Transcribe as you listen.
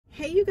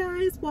Hey you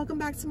guys, welcome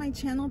back to my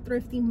channel,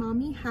 Thrifty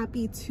Mommy.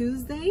 Happy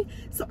Tuesday.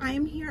 So I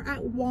am here at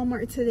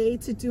Walmart today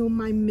to do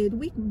my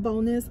midweek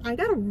bonus. I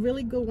got a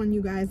really good one,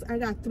 you guys. I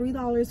got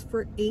 $3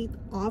 for 8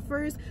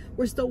 offers.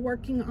 We're still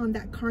working on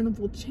that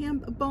Carnival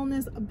Champ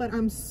bonus, but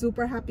I'm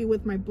super happy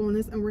with my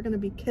bonus and we're gonna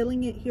be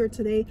killing it here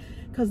today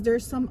because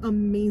there's some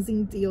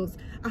amazing deals.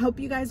 I hope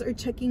you guys are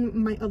checking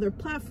my other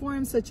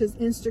platforms such as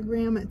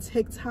Instagram and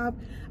TikTok.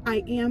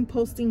 I am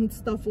posting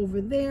stuff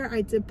over there.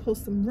 I did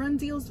post some run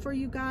deals for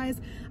you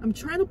guys. I'm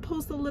trying to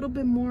post a little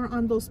bit more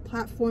on those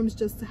platforms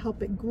just to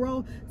help it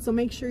grow. So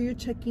make sure you're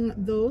checking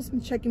those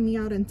and checking me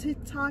out on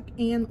TikTok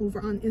and over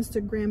on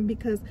Instagram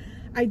because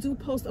I do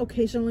post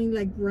occasionally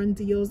like run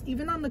deals,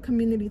 even on the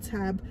community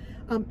tab.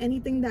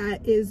 Anything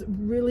that is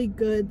really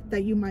good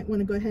that you might want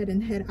to go ahead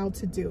and head out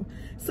to do.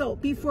 So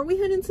before we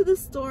head into the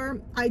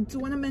store, I do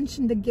want to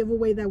mention the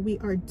giveaway that we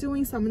are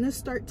doing. So I'm going to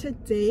start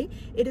today.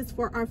 It is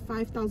for our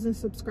 5,000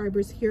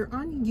 subscribers here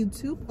on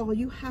YouTube. All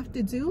you have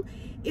to do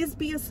is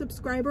be a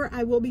subscriber.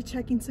 I will be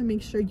checking to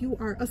make sure you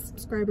are a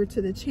subscriber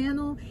to the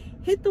channel.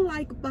 Hit the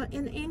like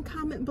button and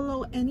comment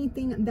below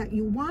anything that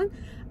you want.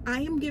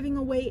 I am giving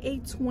away a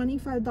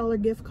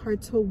 $25 gift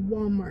card to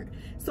Walmart.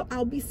 So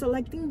I'll be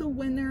selecting the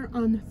winner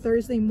on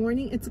Thursday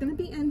morning. It's going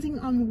to be ending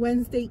on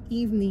Wednesday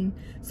evening.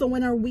 So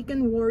when our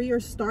Weekend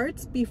Warrior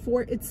starts,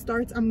 before it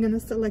starts, I'm going to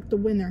select the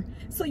winner.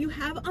 So you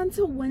have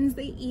until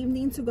Wednesday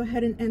evening to go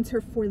ahead and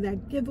enter for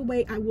that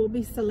giveaway. I will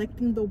be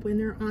selecting the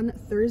winner on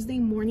Thursday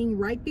morning,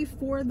 right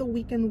before the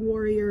Weekend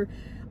Warrior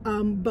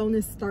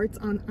bonus starts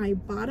on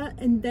Ibotta,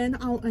 and then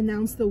I'll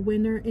announce the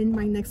winner in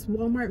my next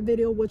Walmart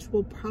video, which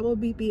will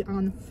probably be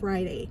on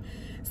Friday.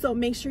 So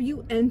make sure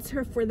you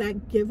enter for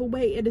that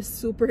giveaway. It is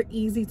super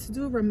easy to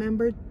do.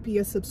 Remember, be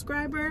a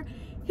subscriber,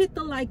 hit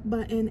the like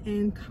button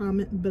and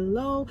comment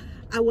below.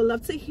 I would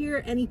love to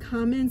hear any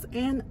comments,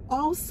 and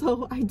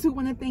also I do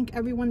want to thank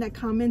everyone that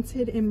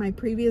commented in my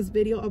previous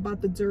video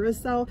about the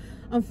Duracell.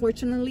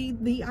 Unfortunately,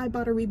 the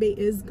Ibotta rebate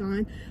is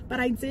gone, but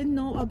I did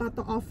know about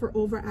the offer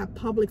over at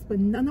Publix, but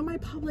none of my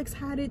Publix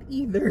had it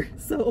either.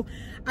 So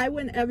I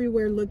went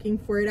everywhere looking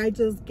for it. I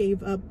just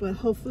gave up, but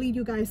hopefully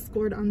you guys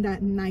scored on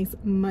that nice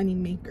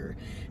Moneymaker.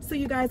 So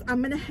you guys,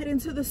 I'm gonna head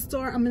into the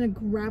store. I'm gonna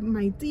grab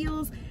my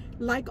deals.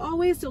 Like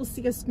always, you'll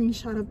see a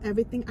screenshot of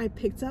everything I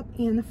picked up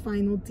and the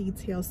final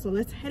details. So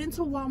let's head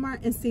into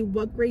Walmart and see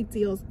what great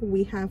deals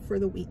we have for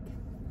the week.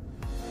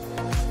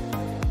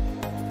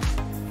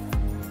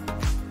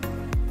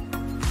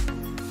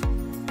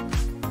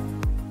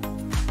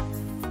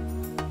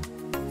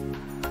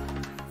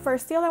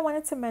 First deal I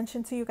wanted to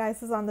mention to you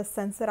guys is on the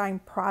Sensodyne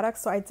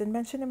products. So I did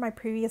mention in my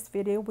previous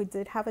video, we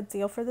did have a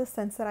deal for the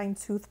Sensodyne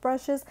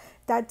toothbrushes.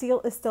 That deal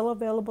is still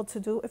available to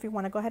do if you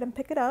want to go ahead and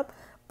pick it up.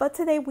 But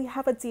today we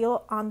have a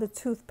deal on the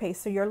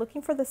toothpaste. So you're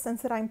looking for the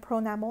Sensodyne Pro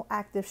Enamel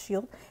Active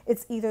Shield.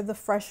 It's either the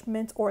Fresh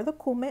Mint or the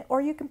Cool Mint,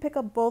 or you can pick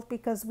up both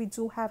because we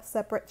do have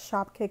separate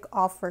Shopkick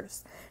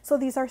offers. So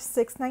these are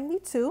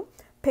 $6.92.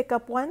 Pick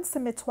up one,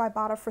 submit to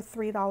Ibotta for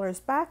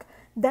 $3 back,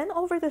 then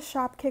over the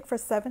Shopkick for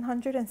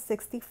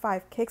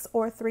 765 kicks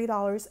or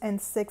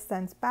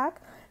 $3.06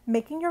 back,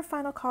 making your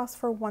final cost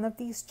for one of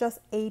these just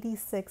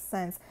 86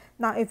 cents.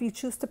 Now, if you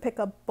choose to pick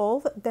up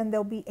both, then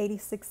they'll be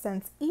 86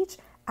 cents each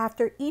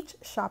after each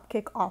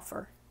Shopkick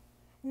offer.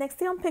 Next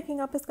thing I'm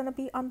picking up is going to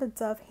be on the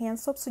Dove hand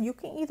soap. So you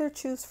can either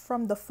choose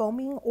from the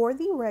foaming or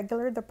the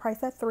regular, the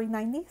price at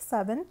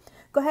 $3.97.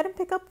 Go ahead and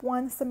pick up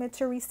one, submit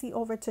your receipt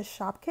over to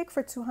Shopkick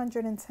for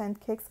 210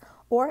 kicks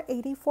or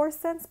 84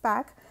 cents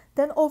back,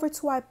 then over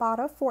to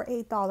Ibotta for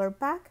 $8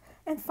 back,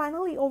 and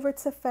finally over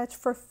to Fetch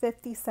for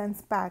 50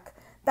 cents back.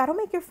 That'll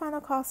make your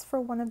final cost for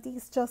one of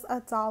these just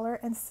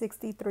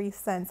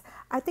 $1.63.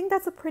 I think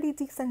that's a pretty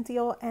decent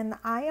deal, and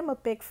I am a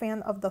big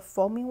fan of the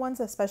foaming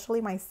ones,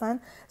 especially my son,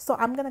 so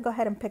I'm gonna go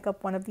ahead and pick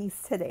up one of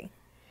these today.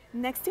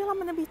 Next deal I'm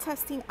going to be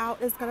testing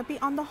out is going to be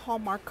on the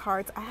Hallmark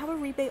cards. I have a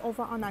rebate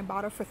over on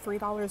Ibotta for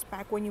 $3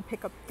 back when you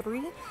pick up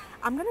 3.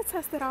 I'm going to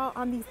test it out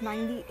on these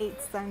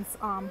 98-cent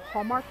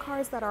Hallmark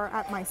cards that are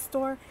at my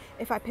store.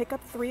 If I pick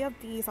up 3 of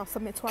these, I'll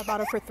submit to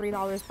Ibotta for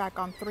 $3 back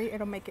on 3.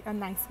 It'll make it a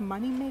nice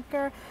money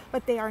maker,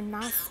 but they are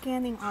not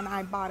scanning on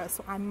Ibotta,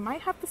 so I might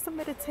have to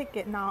submit a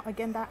ticket. Now,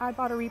 again, that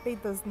Ibotta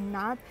rebate does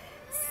not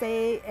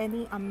say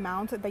any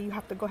amount that you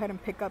have to go ahead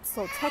and pick up,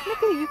 so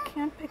technically you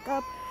can pick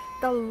up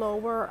the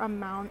lower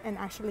amount and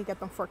actually get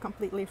them for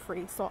completely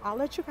free. So I'll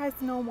let you guys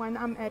know when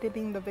I'm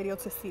editing the video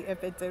to see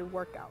if it did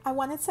work out. I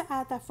wanted to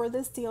add that for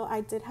this deal, I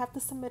did have to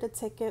submit a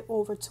ticket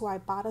over to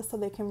Ibotta so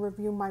they can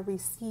review my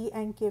receipt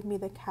and give me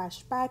the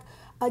cash back.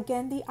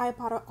 Again, the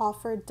Ibotta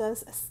offer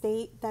does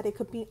state that it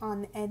could be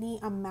on any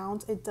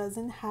amount. It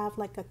doesn't have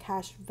like a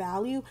cash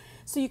value,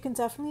 so you can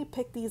definitely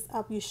pick these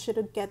up. You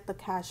should get the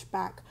cash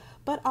back,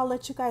 but I'll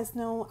let you guys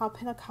know. I'll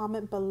pin a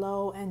comment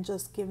below and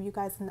just give you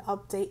guys an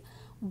update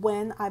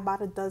when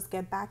Ibotta does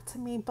get back to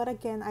me. But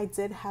again, I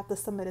did have the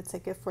submitted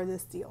ticket for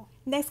this deal.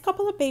 Next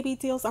couple of baby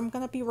deals I'm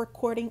going to be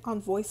recording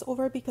on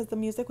voiceover because the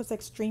music was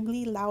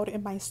extremely loud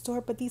in my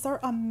store, but these are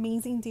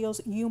amazing deals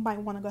you might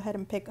want to go ahead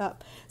and pick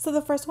up. So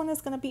the first one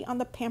is going to be on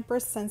the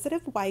Pampers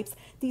Sensitive Wipes.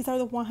 These are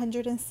the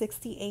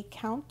 168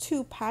 count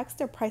 2-packs.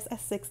 They're priced at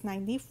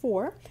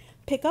 $6.94.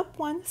 Pick up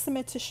one,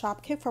 submit to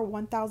ShopKick for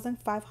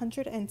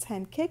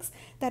 1,510 kicks.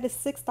 That is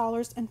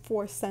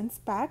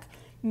 $6.04 back,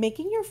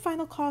 making your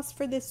final cost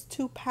for this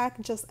 2-pack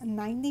just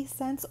 90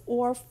 cents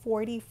or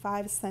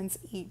 45 cents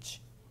each.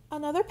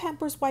 Another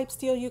Pampers Wipes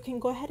deal you can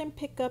go ahead and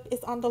pick up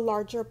is on the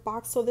larger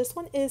box. So this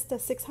one is the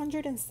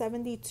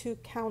 672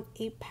 count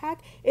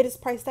 8-pack. It is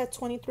priced at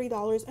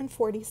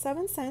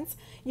 $23.47.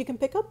 You can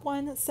pick up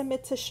one,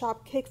 submit to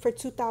ShopKick for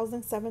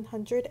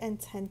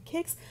 2,710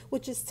 kicks,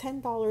 which is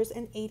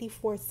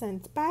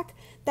 $10.84 back.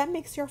 That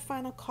makes your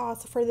final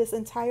cost for this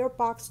entire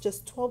box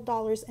just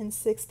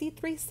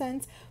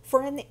 $12.63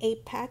 for an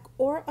 8-pack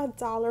or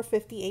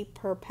 $1.58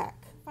 per pack.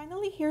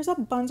 Finally, here's a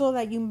bundle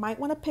that you might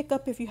want to pick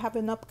up if you have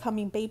an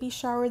upcoming baby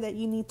shower that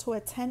you need to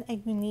attend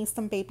and you need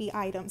some baby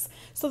items.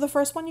 So the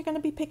first one you're going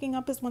to be picking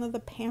up is one of the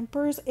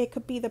Pampers. It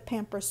could be the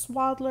Pampers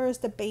Swaddlers,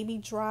 the Baby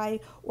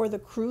Dry, or the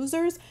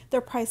Cruisers. They're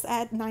priced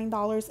at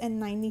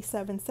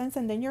 $9.97.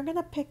 And then you're going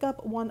to pick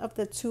up one of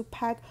the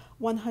 2-pack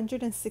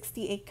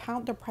 168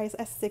 count. They're priced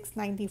at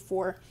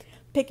 $6.94.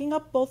 Picking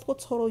up both will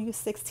total you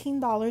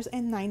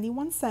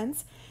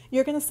 $16.91.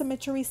 You're going to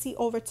submit your receipt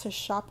over to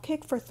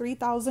ShopKick for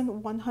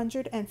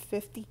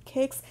 3,150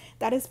 kicks.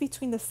 That is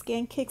between the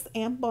scan kicks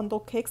and bundle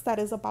kicks. That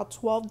is about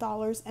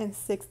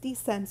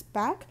 $12.60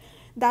 back.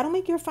 That'll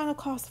make your final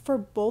cost for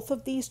both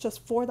of these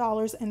just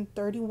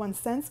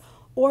 $4.31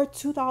 or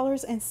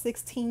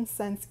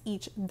 $2.16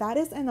 each. That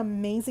is an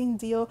amazing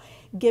deal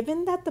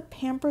given that the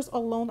Pampers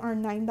alone are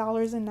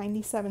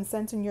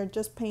 $9.97 and you're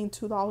just paying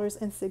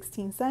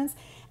 $2.16.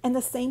 And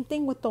the same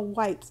thing with the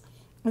wipes.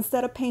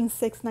 Instead of paying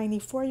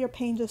 $6.94, you're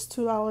paying just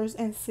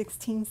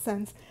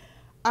 $2.16.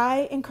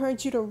 I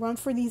encourage you to run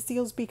for these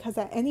deals because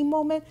at any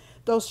moment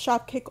those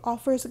ShopKick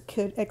offers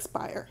could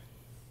expire.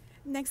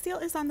 Next deal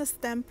is on the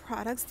STEM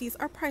products. These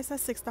are priced at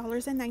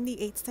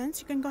 $6.98.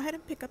 You can go ahead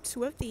and pick up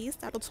two of these.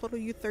 That'll total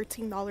you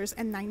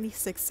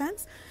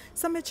 $13.96.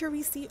 Submit your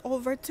receipt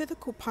over to the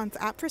coupons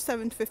app for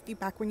 $7.50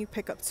 back when you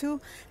pick up two.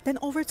 Then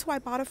over to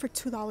Ibotta for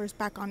 $2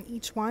 back on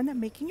each one,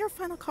 making your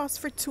final cost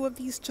for two of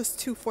these just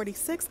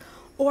 $2.46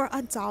 or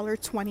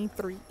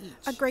 $1.23 each.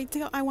 A great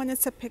deal I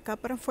wanted to pick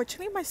up, but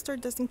unfortunately my store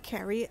doesn't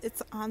carry it.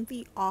 It's on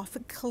the off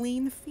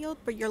clean field,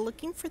 but you're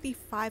looking for the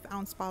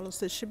 5-ounce bottles.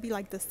 So it should be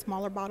like the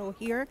smaller bottle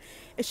here.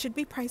 It should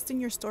be priced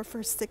in your store for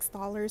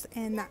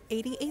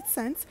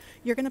 $6.88.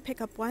 You're going to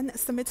pick up one,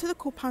 submit to the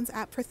coupons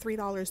app for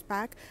 $3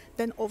 back,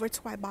 then over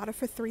to Ibotta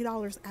for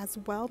 $3 as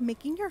well,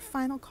 making your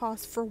final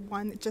cost for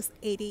one just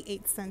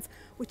 88 cents,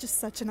 which is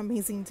such an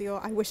amazing deal.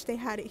 I wish they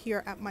had it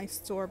here at my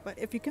store, but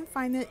if you can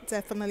find it,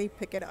 definitely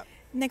pick it up.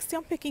 Next deal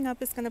I'm picking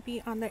up is going to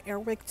be on the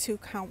Airwick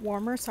 2-count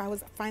warmer. So I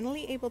was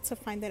finally able to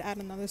find it at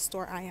another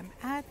store I am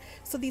at.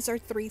 So these are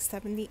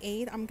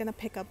 $3.78. I'm going to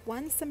pick up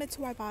one, submit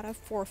to Ibotta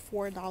for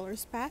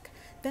 $4 back,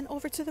 then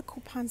over to the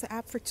coupons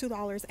app for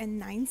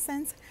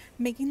 $2.09,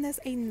 making this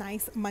a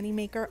nice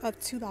moneymaker of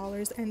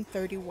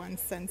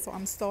 $2.31. So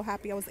I'm so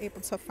happy I was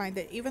able to find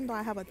it. Even though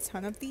I have a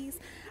ton of these,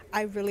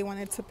 I really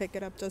wanted to pick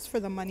it up just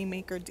for the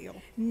moneymaker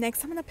deal.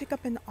 Next, I'm going to pick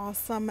up an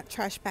awesome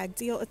trash bag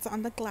deal. It's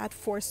on the Glad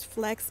Force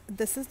Flex.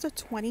 This is the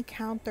 20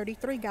 count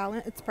 33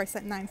 gallon. It's priced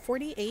at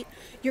 $9.48.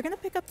 You're going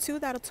to pick up two.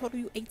 That'll total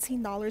you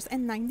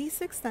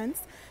 $18.96.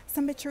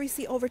 Submit your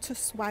receipt over to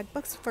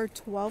Swagbucks for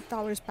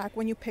 $12 back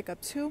when you pick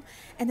up two,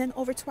 and then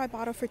over to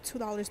Ibotta for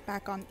 $2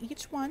 back on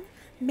each one,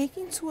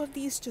 making two of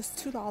these just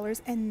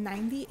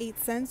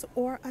 $2.98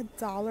 or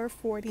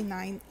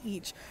 $1.49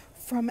 each.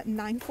 From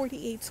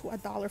 $9.48 to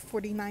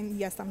 $1.49.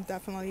 Yes, I'm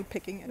definitely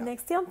picking it up.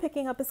 Next deal I'm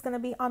picking up is going to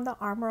be on the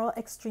Armor All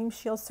Extreme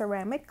Shield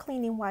Ceramic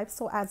Cleaning Wipes.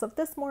 So as of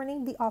this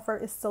morning, the offer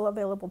is still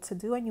available to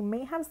do, and you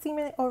may have seen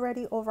it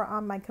already over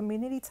on my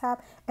community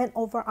tab and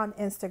over on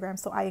Instagram.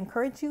 So I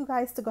encourage you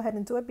guys to go ahead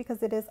and do it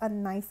because it is a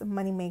nice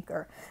money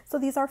maker. So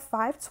these are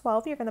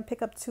 $5.12. You're going to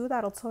pick up two.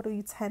 That'll total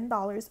you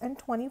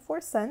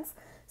 $10.24.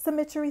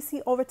 Submit your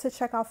receipt over to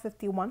checkout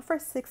 51 for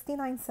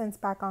 69 cents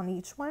back on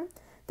each one.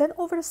 Then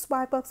over to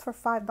Swagbucks for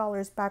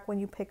 $5 back when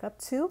you pick up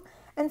two.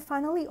 And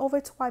finally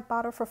over to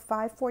Ibotta for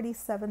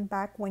 $5.47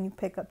 back when you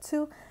pick up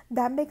two.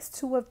 That makes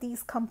two of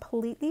these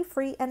completely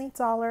free and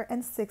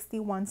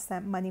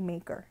 $1.61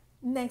 moneymaker.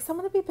 Next, I'm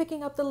going to be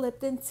picking up the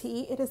Lipton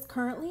tea. It is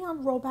currently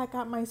on rollback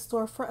at my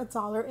store for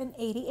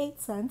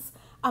 $1.88.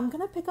 I'm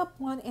going to pick up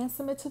one and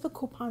submit to the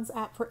coupons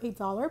app for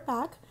 $1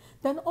 back.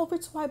 Then over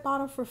to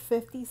Ibotta for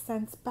 50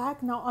 cents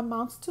back. Now,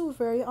 amounts to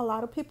vary. A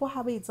lot of people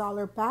have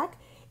 $1 back.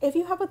 If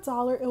you have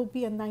 $1, it will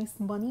be a nice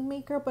money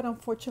maker, but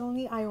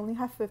unfortunately, I only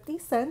have 50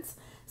 cents.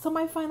 So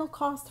my final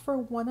cost for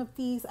one of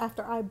these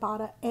after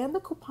Ibotta and the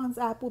coupons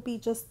app will be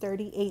just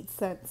 38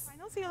 cents.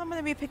 Final deal I'm going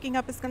to be picking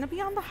up is going to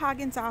be on the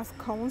Haagen-Dazs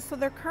cones. So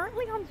they're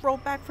currently on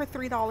rollback for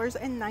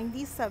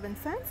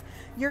 $3.97.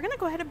 You're going to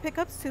go ahead and pick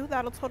up two.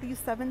 That'll total you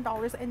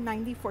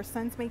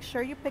 $7.94. Make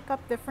sure you pick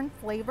up different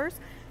flavors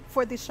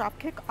for the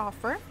Shopkick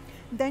offer.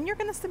 Then you're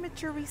going to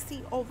submit your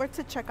receipt over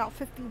to checkout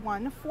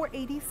 51 for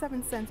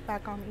 87 cents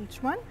back on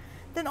each one.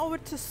 Then over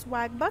to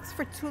Swagbucks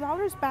for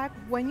 $2 back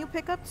when you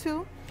pick up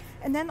two.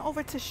 And then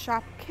over to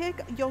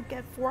Shopkick, you'll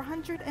get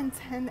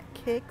 410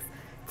 kicks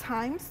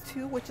times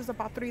 2, which is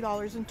about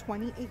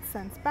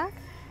 $3.28 back.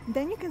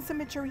 Then you can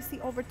submit your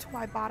receipt over to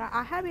Ibotta.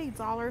 I have a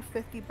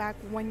 $1.50 back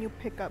when you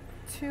pick up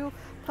two,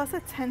 plus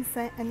a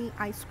 10-cent any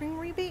ice cream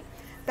rebate.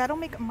 That'll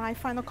make my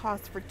final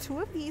cost for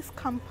two of these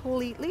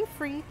completely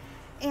free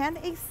and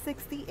a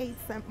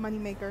 68-cent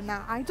moneymaker.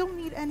 Now, I don't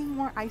need any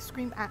more ice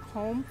cream at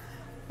home,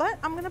 but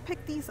I'm gonna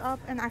pick these up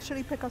and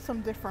actually pick up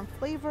some different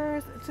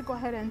flavors to go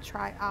ahead and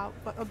try out.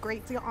 But a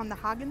great deal on the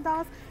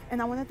Haagen-Dazs,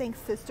 and I want to thank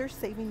Sister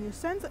Saving You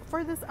Cents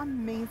for this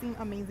amazing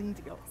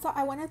deal. So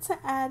I wanted to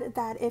add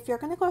that if you're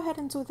gonna go ahead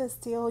and do this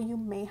deal, you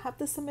may have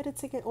to submit a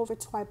ticket over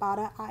to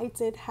Ibotta. I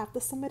did have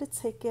to submit a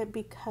ticket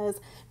because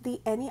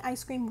the any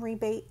ice cream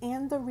rebate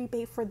and the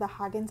rebate for the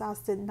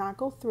Haagen-Dazs did not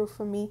go through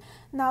for me.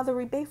 Now the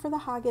rebate for the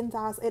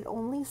Haagen-Dazs, it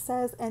only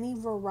says any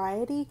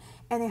variety,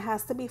 and it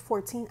has to be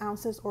 14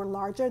 ounces or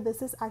larger.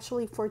 This is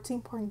actually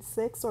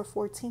 14.6 or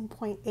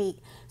 14.8,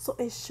 so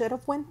it should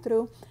have went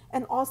through.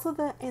 And also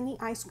the any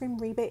ice cream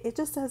rebate, it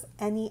just says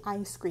any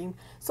ice cream,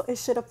 so it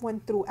should have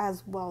went through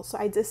as well. So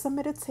I did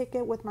submit a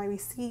ticket with my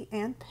receipt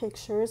and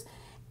pictures,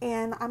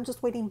 and I'm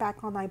just waiting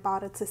back on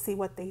Ibotta to see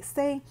what they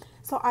say.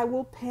 So I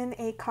will pin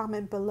a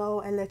comment below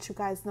and let you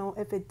guys know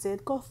if it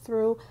did go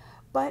through.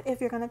 But if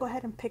you're going to go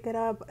ahead and pick it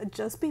up,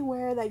 just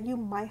beware that you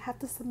might have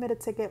to submit a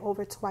ticket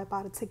over to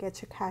Ibotta to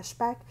get your cash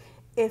back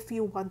if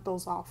you want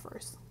those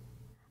offers.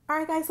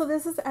 Alright guys, so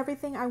this is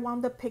everything I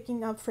wound up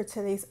picking up for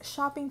today's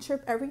shopping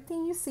trip.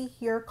 Everything you see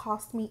here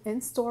cost me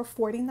in store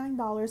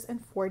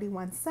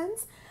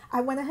 $49.41.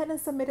 I went ahead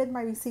and submitted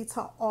my receipt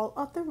to all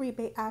of the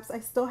rebate apps. I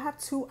still have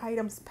two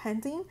items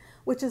pending,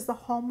 which is the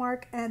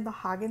Hallmark and the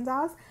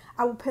Haagen-Dazs.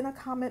 I will pin a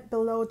comment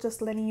below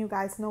just letting you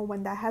guys know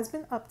when that has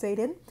been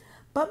updated.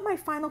 But my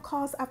final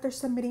cost after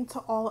submitting to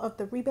all of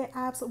the rebate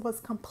apps was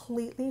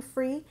completely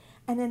free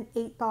and an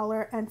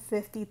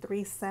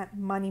 $8.53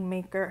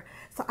 moneymaker.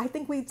 So I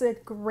think we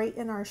did great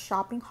in our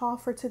shopping haul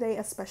for today,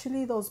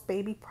 especially those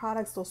baby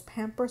products, those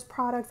Pampers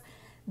products.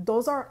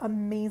 Those are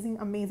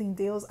amazing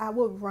deals. I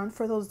will run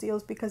for those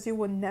deals because you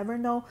will never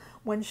know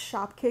when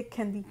Shopkick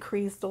can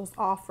decrease those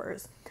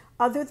offers.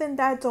 Other than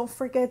that, don't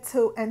forget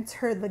to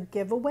enter the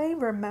giveaway.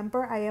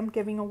 Remember, I am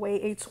giving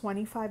away a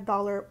 $25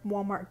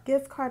 Walmart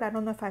gift card. I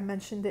don't know if I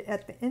mentioned it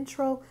at the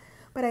intro,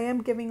 but I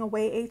am giving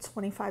away a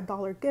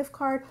 $25 gift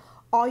card.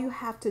 All you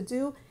have to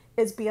do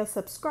is be a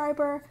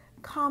subscriber,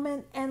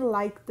 comment, and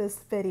like this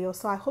video.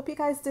 So I hope you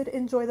guys did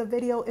enjoy the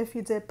video. If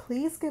you did,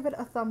 please give it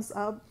a thumbs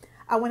up.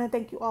 I want to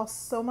thank you all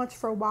so much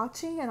for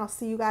watching, and I'll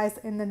see you guys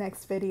in the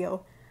next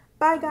video.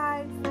 Bye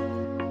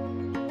guys.